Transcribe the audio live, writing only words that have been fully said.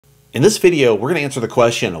In this video, we're going to answer the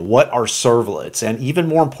question, what are servlets? And even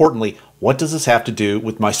more importantly, what does this have to do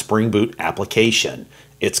with my Spring Boot application?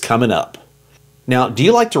 It's coming up. Now, do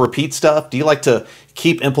you like to repeat stuff? Do you like to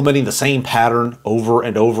keep implementing the same pattern over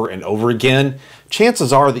and over and over again?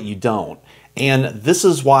 Chances are that you don't. And this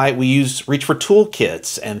is why we reach for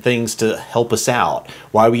toolkits and things to help us out.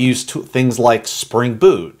 Why we use things like Spring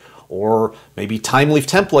Boot, or maybe Timeleaf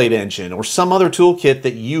Template Engine, or some other toolkit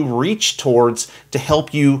that you reach towards to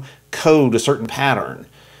help you code a certain pattern.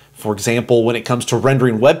 For example, when it comes to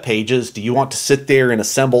rendering web pages, do you want to sit there and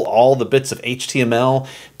assemble all the bits of HTML,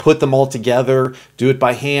 put them all together, do it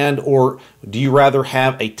by hand, or do you rather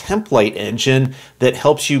have a template engine that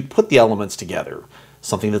helps you put the elements together?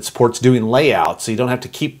 Something that supports doing layouts, so you don't have to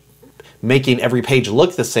keep making every page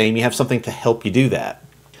look the same. You have something to help you do that.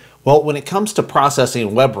 Well, when it comes to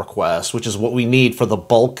processing web requests, which is what we need for the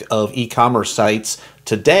bulk of e-commerce sites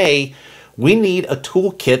today, we need a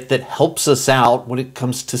toolkit that helps us out when it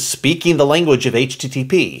comes to speaking the language of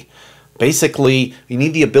HTTP. Basically, you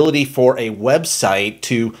need the ability for a website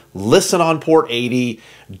to listen on port 80,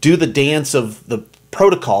 do the dance of the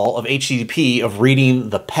protocol of HTTP of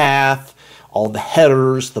reading the path, all the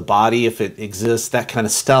headers, the body if it exists, that kind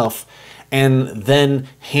of stuff, and then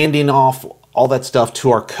handing off all that stuff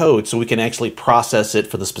to our code so we can actually process it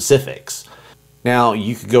for the specifics. Now,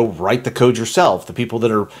 you could go write the code yourself. The people that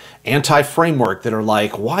are anti-framework, that are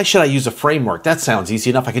like, why should I use a framework? That sounds easy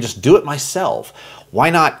enough. I can just do it myself. Why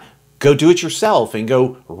not go do it yourself and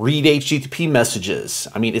go read HTTP messages?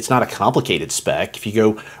 I mean, it's not a complicated spec. If you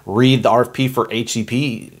go read the RFP for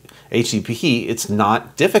HTTP, it's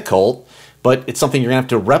not difficult, but it's something you're going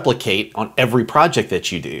to have to replicate on every project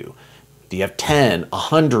that you do. Do you have 10,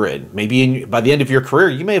 100? Maybe by the end of your career,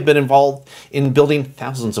 you may have been involved in building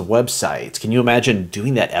thousands of websites. Can you imagine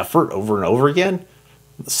doing that effort over and over again?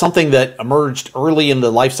 Something that emerged early in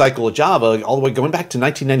the life cycle of Java, all the way going back to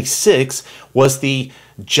 1996, was the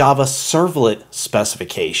Java servlet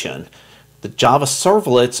specification. The Java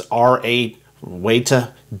servlets are a way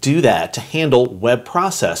to do that, to handle web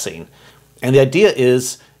processing. And the idea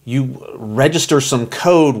is you register some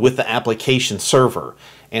code with the application server.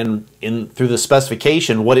 And through the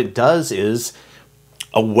specification, what it does is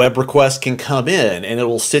a web request can come in and it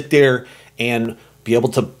will sit there and be able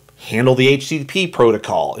to handle the HTTP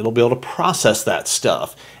protocol. It'll be able to process that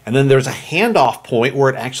stuff. And then there's a handoff point where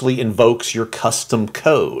it actually invokes your custom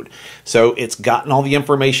code. So it's gotten all the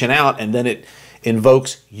information out and then it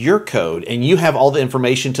invokes your code, and you have all the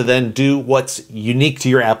information to then do what's unique to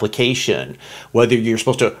your application. Whether you're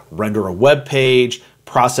supposed to render a web page,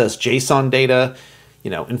 process JSON data. You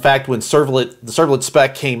know, in fact, when the servlet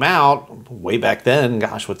spec came out way back then,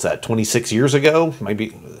 gosh, what's that, 26 years ago? Maybe.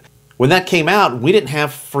 When that came out, we didn't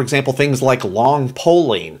have, for example, things like long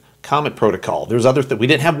polling, comment protocol. There's others that we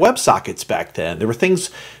didn't have WebSockets back then. There were things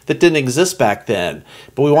that didn't exist back then.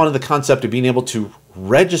 But we wanted the concept of being able to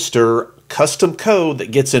register custom code that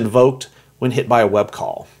gets invoked when hit by a web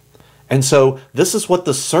call. And so this is what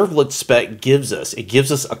the servlet spec gives us. It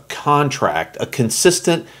gives us a contract, a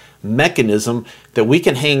consistent mechanism that we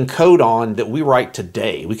can hang code on that we write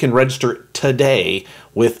today. We can register today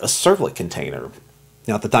with a servlet container.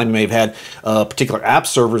 Now, at the time, you may have had particular app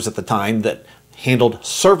servers at the time that handled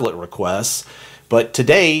servlet requests, but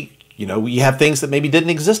today, you know, you have things that maybe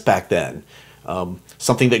didn't exist back then.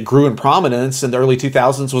 Something that grew in prominence in the early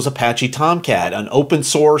 2000s was Apache Tomcat, an open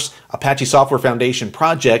source Apache Software Foundation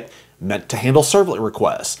project meant to handle servlet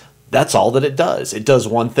requests. That's all that it does. It does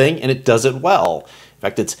one thing and it does it well. In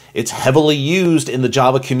fact, it's heavily used in the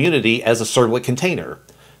Java community as a servlet container.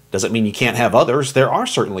 Doesn't mean you can't have others. There are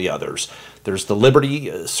certainly others. There's the Liberty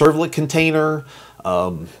servlet container,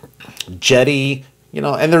 Jetty, you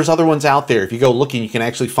know, and there's other ones out there. If you go looking, you can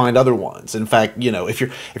actually find other ones. In fact, you know, if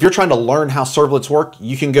you're trying to learn how servlets work,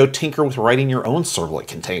 you can go tinker with writing your own servlet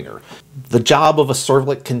container. The job of a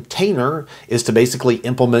servlet container is to basically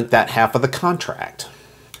implement that half of the contract.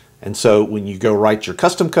 And so when you go write your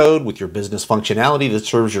custom code with your business functionality that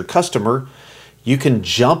serves your customer, you can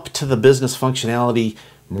jump to the business functionality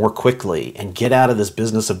more quickly and get out of this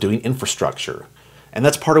business of doing infrastructure. And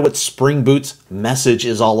that's part of what Spring Boot's message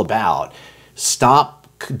is all about. Stop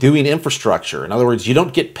doing infrastructure. In other words, you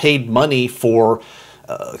don't get paid money for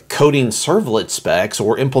coding servlet specs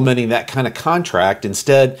or implementing that kind of contract.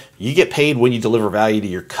 Instead, you get paid when you deliver value to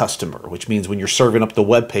your customer, which means when you're serving up the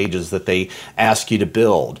web pages that they ask you to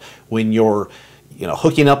build, when you're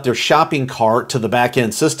hooking up their shopping cart to the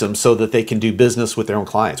back-end system so that they can do business with their own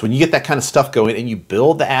clients. When you get that kind of stuff going and you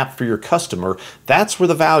build the app for your customer, that's where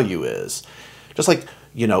the value is. Just like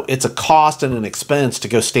it's a cost and an expense to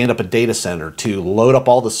go stand up a data center, to load up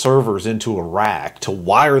all the servers into a rack, to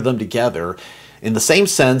wire them together. In the same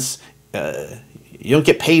sense, you don't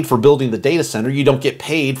get paid for building the data center. You don't get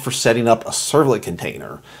paid for setting up a servlet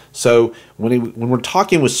container. So when we're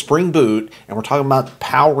talking with Spring Boot and we're talking about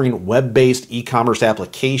powering web-based e-commerce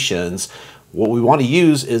applications, what we want to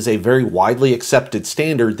use is a very widely accepted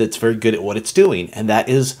standard that's very good at what it's doing, and that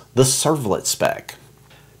is the servlet spec.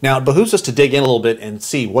 Now, it behooves us to dig in a little bit and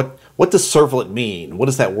see what does servlet mean? What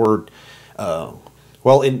does that word?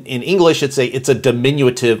 Well, in English, it's a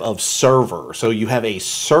diminutive of server. So you have a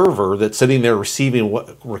server that's sitting there receiving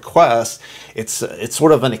requests. It's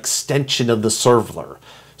sort of an extension of the server.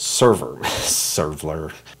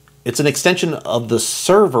 It's an extension of the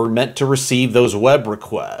server meant to receive those web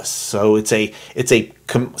requests. So it's a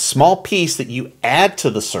small piece that you add to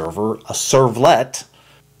the server, a servlet,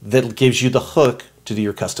 that gives you the hook to do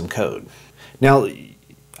your custom code. Now,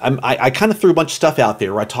 I kind of threw a bunch of stuff out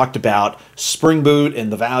there where I talked about Spring Boot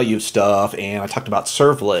and the value of stuff, and I talked about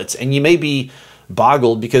servlets, and you may be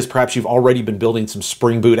boggled because perhaps you've already been building some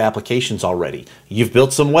Spring Boot applications already. You've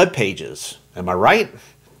built some web pages. Am I right?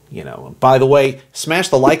 By the way, smash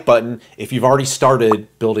the like button if you've already started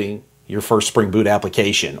building your first Spring Boot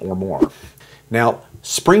application or more. Now,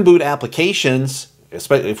 Spring Boot applications,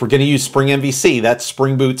 especially if we're going to use Spring MVC, that's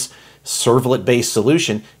Spring Boot's servlet-based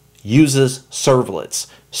solution, uses servlets.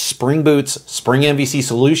 Spring Boot's Spring MVC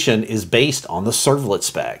solution is based on the servlet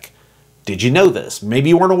spec. Did you know this? Maybe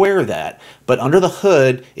you weren't aware of that, but under the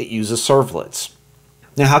hood, it uses servlets.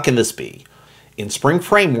 Now, how can this be? In Spring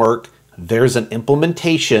Framework, there's an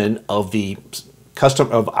implementation of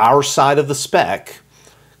our side of the spec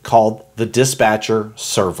called the dispatcher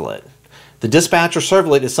servlet. The dispatcher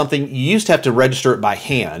servlet is something you used to have to register it by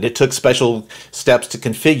hand. It took special steps to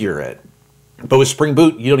configure it. But with Spring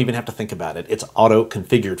Boot, you don't even have to think about it. It's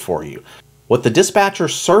auto-configured for you. What the dispatcher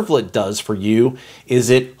servlet does for you is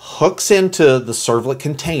it hooks into the servlet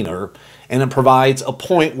container, and it provides a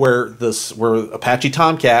point where Apache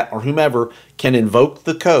Tomcat or whomever can invoke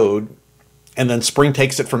the code, and then Spring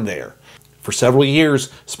takes it from there. For several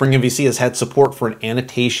years, Spring MVC has had support for an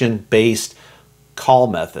annotation-based call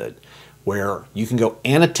method, where you can go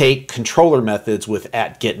annotate controller methods with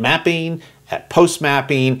 @getMapping,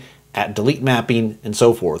 @postmapping, @deleteMapping, and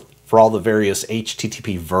so forth for all the various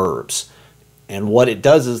HTTP verbs. And what it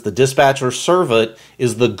does is the dispatcher servlet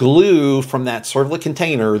is the glue from that servlet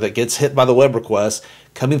container that gets hit by the web request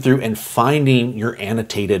coming through and finding your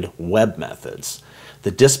annotated web methods.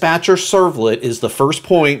 The dispatcher servlet is the first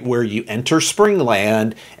point where you enter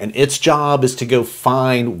Springland, and its job is to go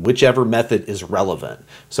find whichever method is relevant.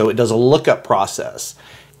 So it does a lookup process.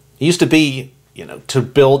 It used to be, to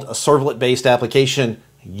build a servlet-based application,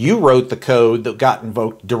 you wrote the code that got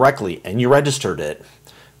invoked directly and you registered it,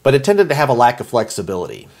 but it tended to have a lack of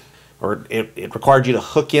flexibility, or it required you to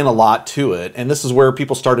hook in a lot to it, and this is where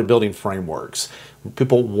people started building frameworks.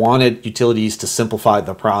 People wanted utilities to simplify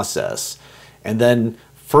the process. And then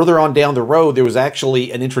further on down the road, there was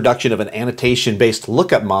actually an introduction of an annotation-based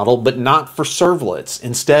lookup model, but not for servlets.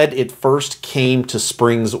 Instead, it first came to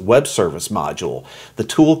Spring's web service module, the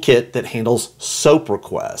toolkit that handles SOAP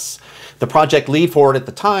requests. The project lead for it at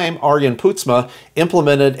the time, Arjen Poetsma,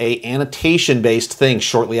 implemented a annotation-based thing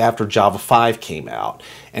shortly after Java 5 came out.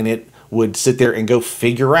 And it would sit there and go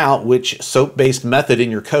figure out which SOAP-based method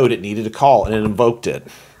in your code it needed to call, and it invoked it.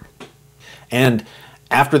 And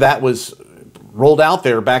after that was rolled out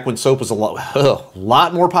there, back when SOAP was a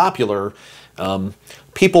lot more popular,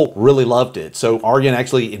 people really loved it. So Arjen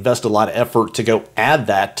actually invested a lot of effort to go add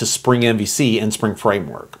that to Spring MVC and Spring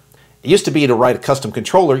Framework. It used to be to write a custom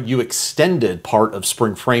controller, you extended part of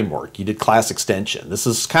Spring Framework. You did class extension. This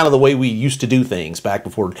is kind of the way we used to do things back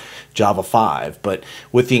before Java 5. But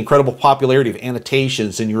with the incredible popularity of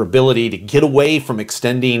annotations and your ability to get away from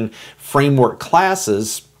extending framework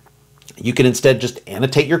classes, you can instead just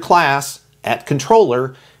annotate your class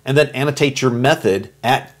 @controller and then annotate your method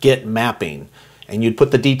 @getMapping. And you'd put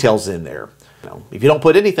the details in there. If you don't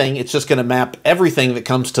put anything, it's just going to map everything that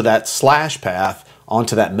comes to that slash path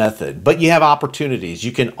onto that method. But you have opportunities.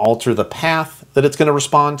 You can alter the path that it's going to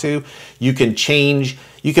respond to. You can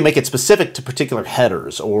make it specific to particular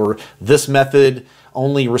headers, or this method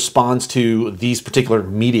only responds to these particular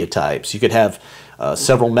media types. You could have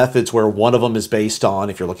several methods where one of them is based on,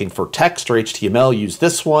 if you're looking for text or HTML, use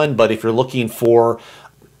this one, but if you're looking for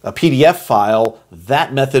a PDF file,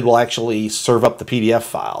 that method will actually serve up the PDF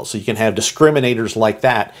file. So you can have discriminators like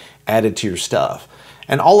that added to your stuff.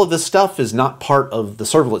 And all of this stuff is not part of the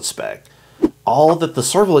servlet spec. All that the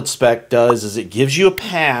servlet spec does is it gives you a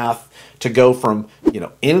path to go from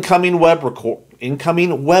incoming web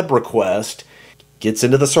incoming web request gets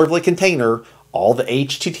into the servlet container, all the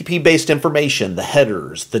HTTP-based information, the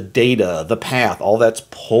headers, the data, the path, all that's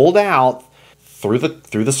pulled out through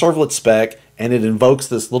the servlet spec, and it invokes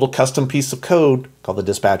this little custom piece of code called the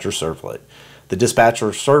dispatcher servlet. The dispatcher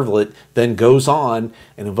servlet then goes on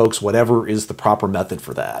and invokes whatever is the proper method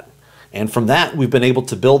for that. And from that, we've been able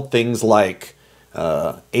to build things like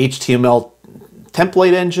HTML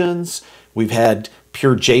template engines. We've had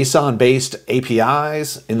pure JSON-based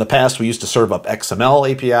APIs. In the past, we used to serve up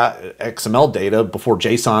XML data before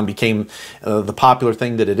JSON became the popular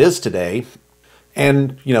thing that it is today.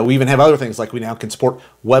 And, you know, we even have other things like we now can support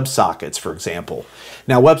WebSockets, for example.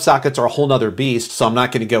 Now, WebSockets are a whole nother beast, so I'm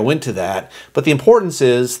not going to go into that. But the importance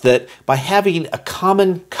is that by having a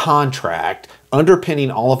common contract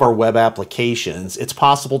underpinning all of our web applications, it's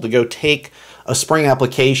possible to go take a Spring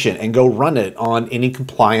application and go run it on any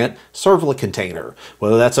compliant servlet container,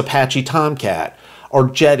 whether that's Apache Tomcat or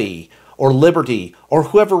Jetty or Liberty or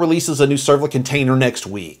whoever releases a new servlet container next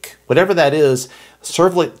week. Whatever that is,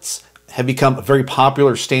 servlets have become a very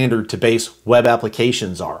popular standard to base web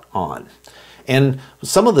applications on. And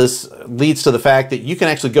some of this leads to the fact that you can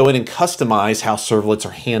actually go in and customize how servlets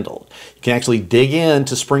are handled. You can actually dig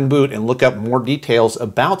into Spring Boot and look up more details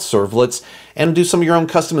about servlets and do some of your own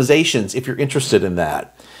customizations if you're interested in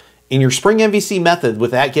that. In your Spring MVC method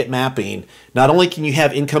with at-get mapping, not only can you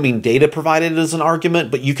have incoming data provided as an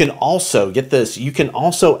argument, but you can also, get this, you can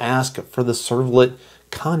also ask for the servlet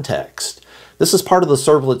context. This is part of the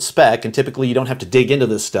servlet spec, and typically you don't have to dig into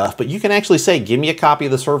this stuff, but you can actually say, give me a copy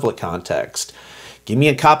of the servlet context. Give me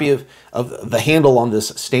a copy of the handle on this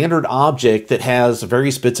standard object that has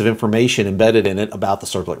various bits of information embedded in it about the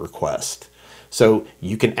servlet request. So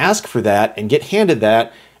you can ask for that and get handed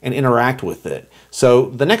that and interact with it.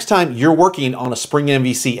 So the next time you're working on a Spring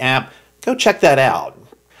MVC app, go check that out.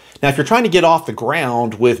 Now, if you're trying to get off the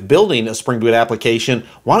ground with building a Spring Boot application,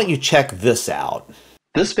 why don't you check this out?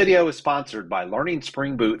 This video is sponsored by Learning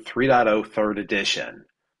Spring Boot 3.0 3rd Edition.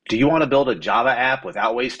 Do you want to build a Java app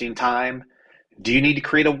without wasting time? Do you need to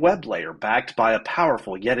create a web layer backed by a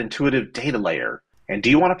powerful yet intuitive data layer? And do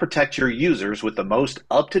you want to protect your users with the most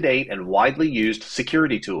up-to-date and widely used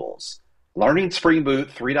security tools? Learning Spring Boot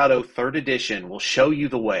 3.0 3rd Edition will show you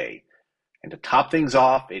the way. And to top things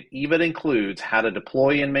off, it even includes how to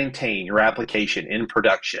deploy and maintain your application in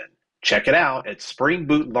production. Check it out at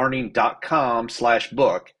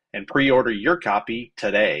springbootlearning.com/book and pre-order your copy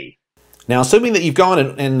today. Now, assuming that you've gone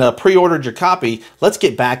and pre-ordered your copy, let's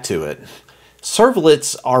get back to it.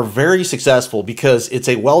 Servlets are very successful because it's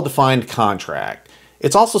a well-defined contract.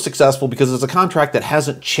 It's also successful because it's a contract that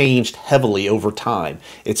hasn't changed heavily over time.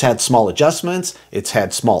 It's had small adjustments, it's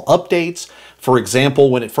had small updates. For example,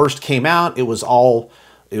 when it first came out, it was all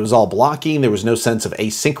blocking. There was no sense of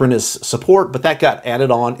asynchronous support, but that got added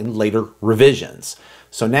on in later revisions.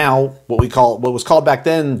 So now what was called back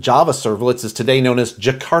then Java servlets is today known as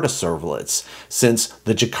Jakarta servlets, since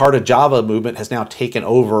the Jakarta Java movement has now taken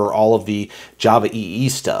over all of the Java EE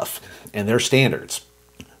stuff and their standards.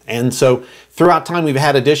 And so throughout time we've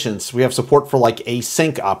had additions. We have support for like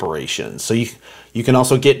async operations. So you can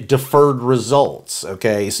also get deferred results.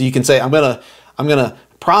 Okay, so you can say I'm gonna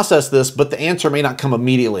process this, but the answer may not come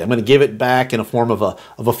immediately. I'm going to give it back in a form of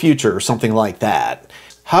a future or something like that.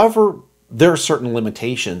 However, there are certain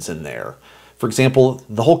limitations in there. For example,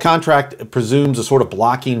 the whole contract presumes a sort of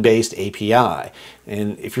blocking-based API.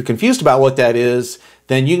 And if you're confused about what that is,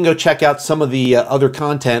 then you can go check out some of the other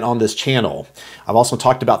content on this channel. I've also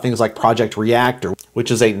talked about things like Project Reactor,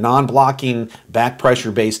 which is a non-blocking back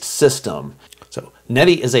pressure-based system. So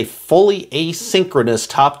Netty is a fully asynchronous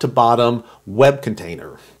top-to-bottom web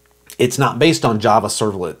container. It's not based on Java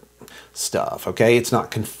servlet stuff, okay? It's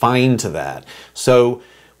not confined to that. So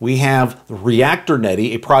we have Reactor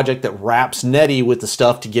Netty, a project that wraps Netty with the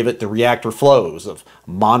stuff to give it the reactor flows of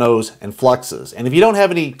monos and fluxes. And if you don't have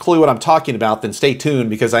any clue what I'm talking about, then stay tuned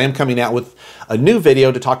because I am coming out with a new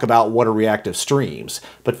video to talk about what are reactive streams.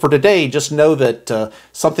 But for today, just know that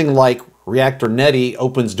something like Reactor Netty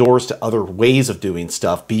opens doors to other ways of doing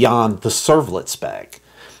stuff beyond the servlet spec.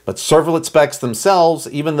 But servlet specs themselves,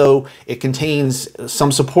 even though it contains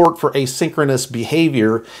some support for asynchronous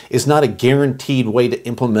behavior, is not a guaranteed way to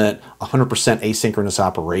implement 100% asynchronous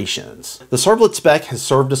operations. The servlet spec has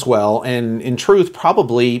served us well, and in truth,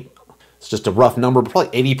 probably, it's just a rough number, but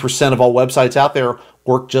probably 80% of all websites out there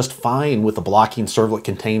work just fine with a blocking servlet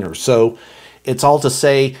container. So it's all to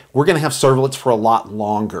say we're going to have servlets for a lot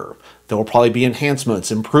longer. There will probably be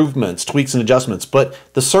enhancements, improvements, tweaks, and adjustments, but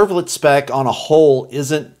the servlet spec on a whole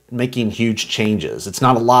isn't making huge changes. It's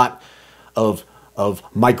not a lot of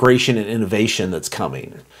migration and innovation that's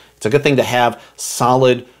coming. It's a good thing to have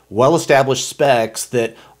solid, well-established specs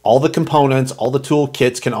that all the components, all the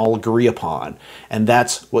toolkits can all agree upon. And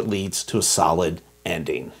that's what leads to a solid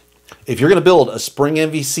ending. If you're going to build a Spring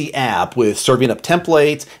MVC app with serving up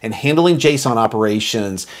templates and handling JSON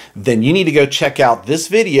operations, then you need to go check out this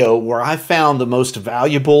video where I found the most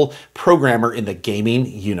valuable programmer in the gaming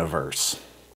universe.